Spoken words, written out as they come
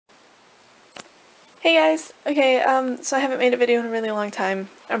Hey guys! Okay, so I haven't made a video in a really long time.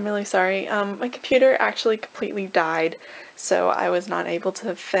 I'm really sorry. My computer actually completely died, so I was not able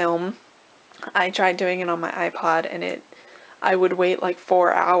to film. I tried doing it on my iPod and I would wait like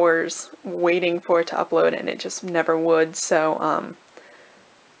 4 hours waiting for it to upload and it just never would, so,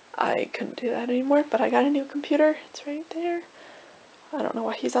 I couldn't do that anymore, but I got a new computer. It's right there. I don't know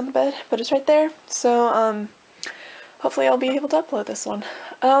why he's on the bed, but it's right there. So, hopefully I'll be able to upload this one.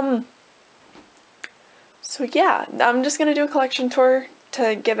 So yeah, I'm just going to do a collection tour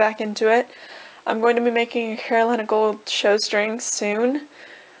to get back into it. I'm going to be making a Carolina Gold show string soon,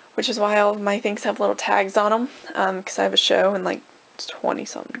 which is why all of my things have little tags on them, because I have a show in like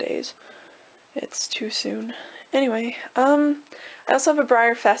 20-something days. It's too soon. Anyway, I also have a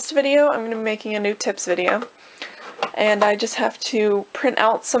breyerfest video. I'm going to be making a new tips video, and I just have to print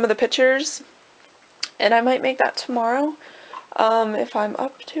out some of the pictures, and I might make that tomorrow, if I'm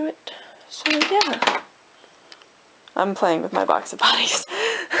up to it. So yeah. I'm playing with my box of bodies.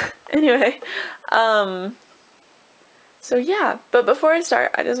 Anyway, so yeah, but before I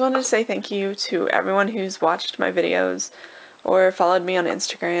start, I just wanted to say thank you to everyone who's watched my videos or followed me on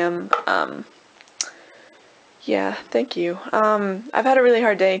Instagram. Yeah, thank you. I've had a really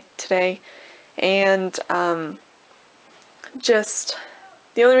hard day today, and, just,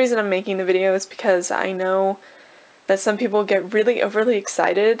 the only reason I'm making the video is because I know that some people get really overly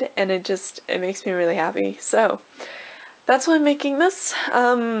excited, and it makes me really happy, so that's why I'm making this.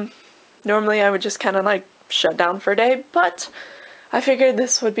 Normally I would just kind of like shut down for a day, but I figured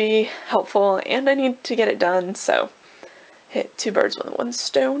this would be helpful and I need to get it done, so hit two birds with one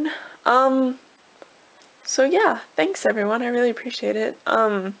stone. So yeah, thanks everyone, I really appreciate it.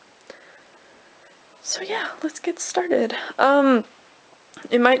 So yeah, let's get started.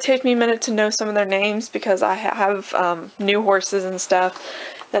 It might take me a minute to know some of their names because I have new horses and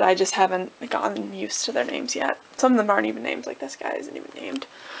stuff that I just haven't gotten used to their names yet. Some of them aren't even named, like this guy isn't even named.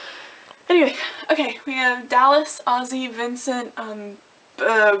 Anyway, okay, we have Dallas, Ozzy, Vincent,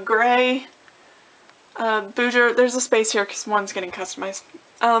 Gray, Booger. There's a space here because one's getting customized.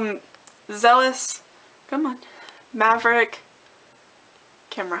 Zealous, come on, Maverick,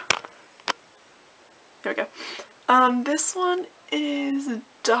 Camera. Here we go. This one is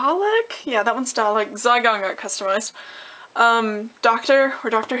Dalek? Yeah, that one's Dalek. Zygon got customized. Doctor, or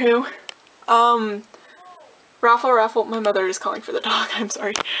Doctor Who. Raffle, my mother is calling for the dog, I'm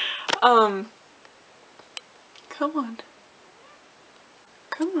sorry. Come on.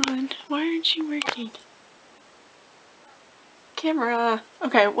 Come on, why aren't you working? Camera.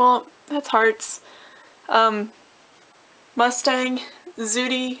 Okay, well, that's Hearts. Mustang,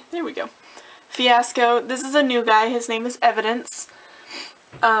 Zooty, there we go. Fiasco, this is a new guy, his name is Evidence.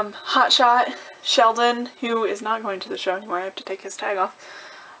 Hotshot, Sheldon, who is not going to the show anymore, I have to take his tag off.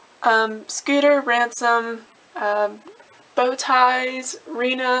 Scooter, Ransom, Bow Ties,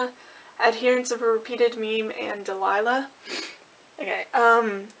 Rena, Adherence of a Repeated Meme, and Delilah. Okay,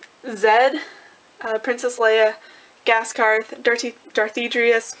 Zed, Princess Leia, Gaskarth,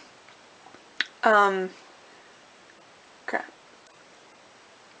 Darthedrius, crap.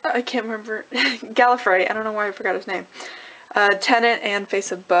 I can't remember. Gallifrey, I don't know why I forgot his name. Tennant and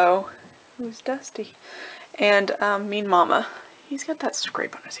Face of Bo, who's Dusty. And, Mean Mama. He's got that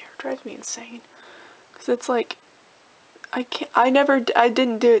scrape on his hair. It drives me insane. Because it's like, I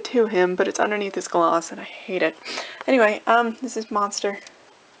didn't do it to him, but it's underneath his gloss, and I hate it. Anyway, this is Monster.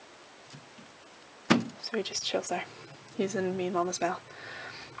 So he just chills there. He's in Mean Mama's mouth.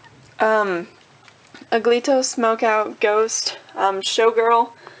 Aglito, Smokeout, Ghost,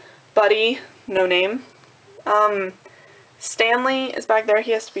 Showgirl, Buddy, no name. Stanley is back there.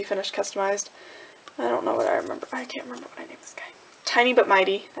 He has to be finished customized. I don't know what I remember. I can't remember what I named this guy. Tiny but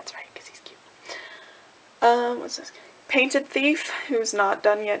Mighty. That's right, because he's cute. What's this guy? Painted Thief, who's not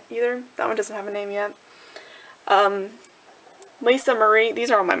done yet either. That one doesn't have a name yet. Lisa Marie. These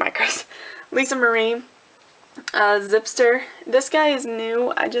are all my micros. Lisa Marie. Zipster. This guy is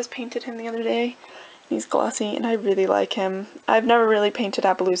new. I just painted him the other day. He's glossy, and I really like him. I've never really painted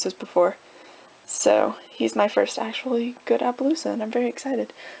Appaloosas before. So, he's my first actually good Appaloosa, and I'm very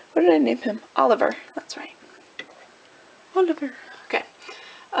excited. What did I name him? Oliver. That's right. Oliver. Okay.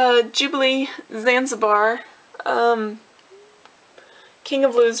 Jubilee, Zanzibar, King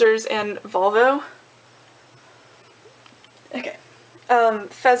of Losers, and Volvo. Okay.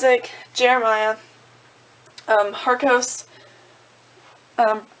 Fezzik, Jeremiah, Harkos,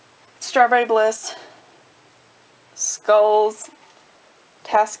 Strawberry Bliss, Skulls,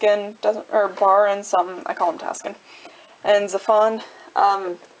 Taskin, or Bar and something, I call him Taskin, and Zafon,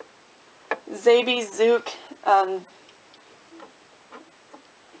 Zabi, Zook,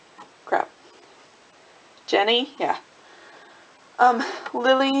 crap, Jenny, yeah.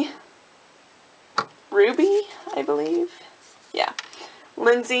 Lily, Ruby, I believe. Yeah.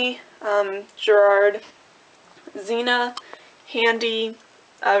 Lindsay, Gerard, Xena, Handy,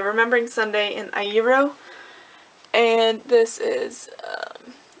 Remembering Sunday, and Airo. And this is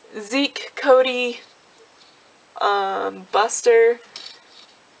Zeke, Cody, Buster,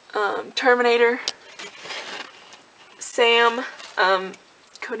 Terminator, Sam,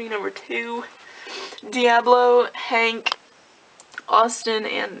 Cody number 2, Diablo, Hank, Austin,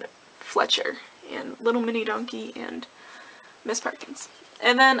 and Fletcher, and Little Mini Donkey, and Miss Parkins.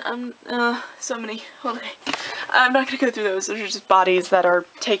 And then, so many, hold on. I'm not gonna go through those are just bodies that are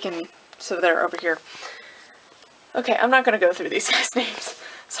taken, so they're over here. Okay, I'm not gonna go through these guys' names,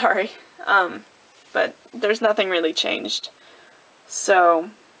 sorry. But there's nothing really changed.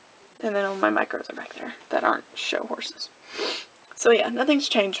 So, and then all my micros are back there that aren't show horses. So yeah, nothing's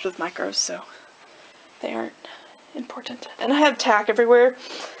changed with micros, so they aren't important. And I have tack everywhere,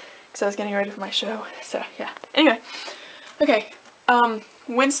 because I was getting ready for my show, so yeah. Anyway, okay,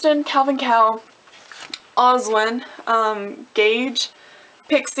 Winston, Calvin Cow, Oslin, Gage,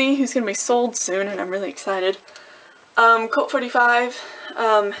 Pixie, who's going to be sold soon, and I'm really excited, Colt 45,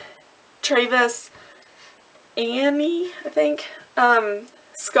 Travis, Annie, I think,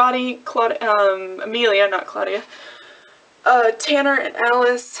 Scotty, Amelia, not Claudia, Tanner and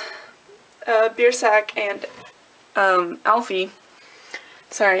Alice, Beersack, and Alfie.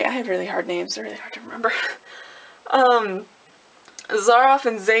 Sorry, I have really hard names, they're really hard to remember. Zaroff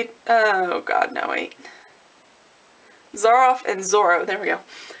and oh god, no, wait. Zaroff and Zorro, there we go.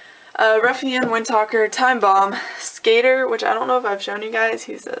 Ruffian, Windtalker, Time Bomb, Skater, which I don't know if I've shown you guys,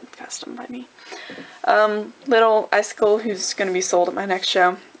 he's a custom by me. Little Icicle, who's going to be sold at my next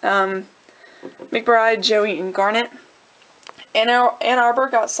show. McBride, Joey, and Garnet. Ann Arbor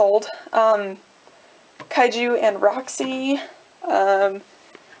got sold. Kaiju and Roxy.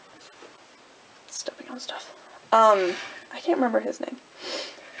 Stepping on stuff. I can't remember his name.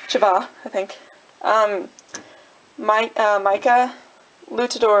 Chiva, I think. Micah,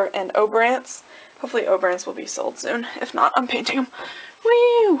 Lutador, and Obrance. Hopefully Obrance will be sold soon. If not, I'm painting him.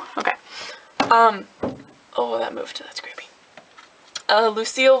 Woo! Okay. Oh, that moved. That's creepy.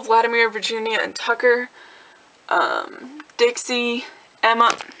 Lucille, Vladimir, Virginia, and Tucker. Dixie, Emma.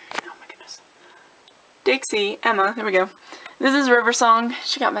 Oh my goodness. Dixie, Emma. There we go. This is River Song.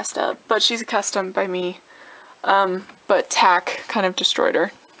 She got messed up, but she's a custom by me. But tack kind of destroyed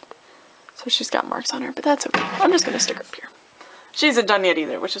her. So she's got marks on her, but that's okay. I'm just gonna stick her up here. She isn't done yet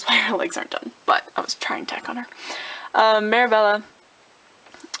either, which is why her legs aren't done. But I was trying tack on her. Marabella.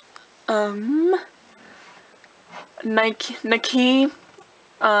 Nike.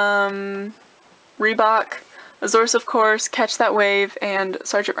 Reebok. Azores, of course. Catch That Wave. And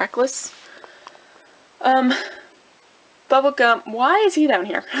Sergeant Reckless. Bubblegum. Why is he down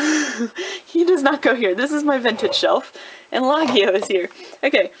here? He does not go here. This is my vintage shelf. And Lagio is here.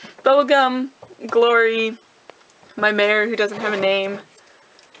 Okay. Bubblegum. Glory. My mare who doesn't have a name.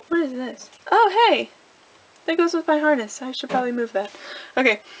 What is this? Oh, hey! That goes with my harness. I should probably move that.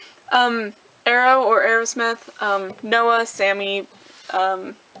 Okay. Arrow or Aerosmith. Noah, Sammy,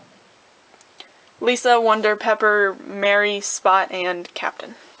 Lisa, Wonder, Pepper, Mary, Spot, and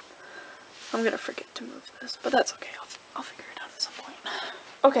Captain. I'm gonna forget to move this, but that's okay. I'll figure it out at some point.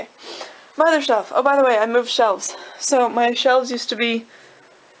 Okay. My other stuff. Oh, by the way, I moved shelves. So my shelves used to be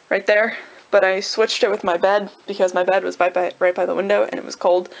right there, but I switched it with my bed because my bed was right by the window and it was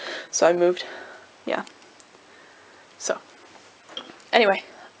cold, so I moved. Yeah. So. Anyway.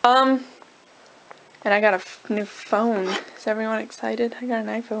 And I got a new phone. Is everyone excited? I got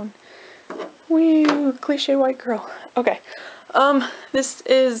an iPhone. Woo! Cliche white girl. Okay. This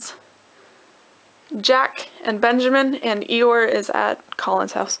is Jack and Benjamin, and Eeyore is at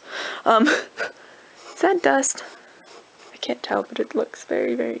Colin's house. Is that dust? I can't tell, but it looks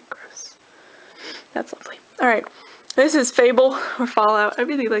very, very gross. That's lovely. Alright. This is Fable, or Fallout. I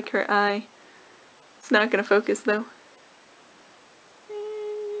really like her eye. It's not gonna focus, though.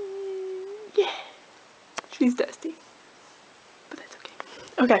 Yeah. She's dusty. But that's okay.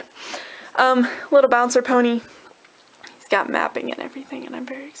 Okay. Little Bouncer Pony. He's got mapping and everything, and I'm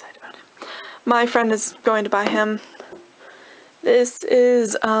very excited about him. My friend is going to buy him. This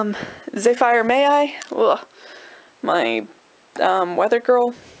is, Zephyr May I? Ugh. My, Weather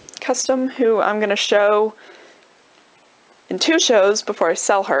Girl custom, who I'm gonna show in 2 shows before I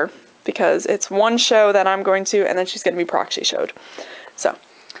sell her, because it's 1 show that I'm going to, and then she's gonna be proxy showed. So,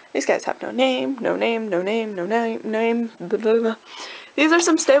 these guys have no name, no name, no name, no name, blah, blah, blah. These are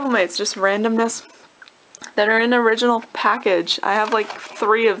some stablemates, just randomness, that are in original package. I have like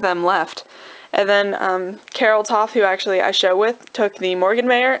 3 of them left. And then Carol Toff, who actually I show with, took the Morgan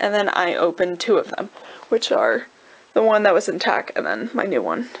Mayer, and then I opened 2 of them, which are the one that was intact and then my new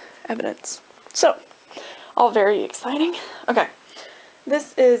one, Evidence. So, all very exciting. Okay,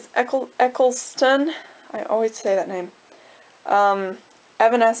 this is Eccleston. I always say that name.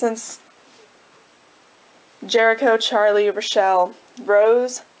 Evanescence, Jericho, Charlie, Rochelle,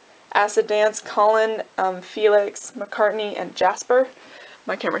 Rose, Acid Dance, Colin, Felix, McCartney, and Jasper.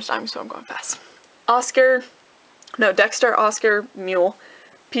 My camera's dying, so I'm going fast. Dexter, Oscar, Mule,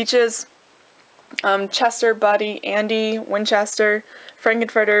 Peaches, Chester, Buddy, Andy, Winchester,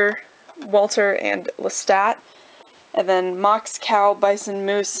 Frankenfurter, Walter, and Lestat. And then Mox, Cow, Bison,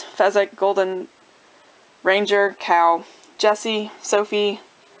 Moose, Fezzik, Golden Ranger, Cow, Jesse, Sophie,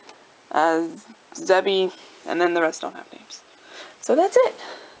 Zebby, and then the rest don't have names. So that's it.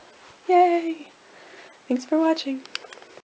 Yay! Thanks for watching.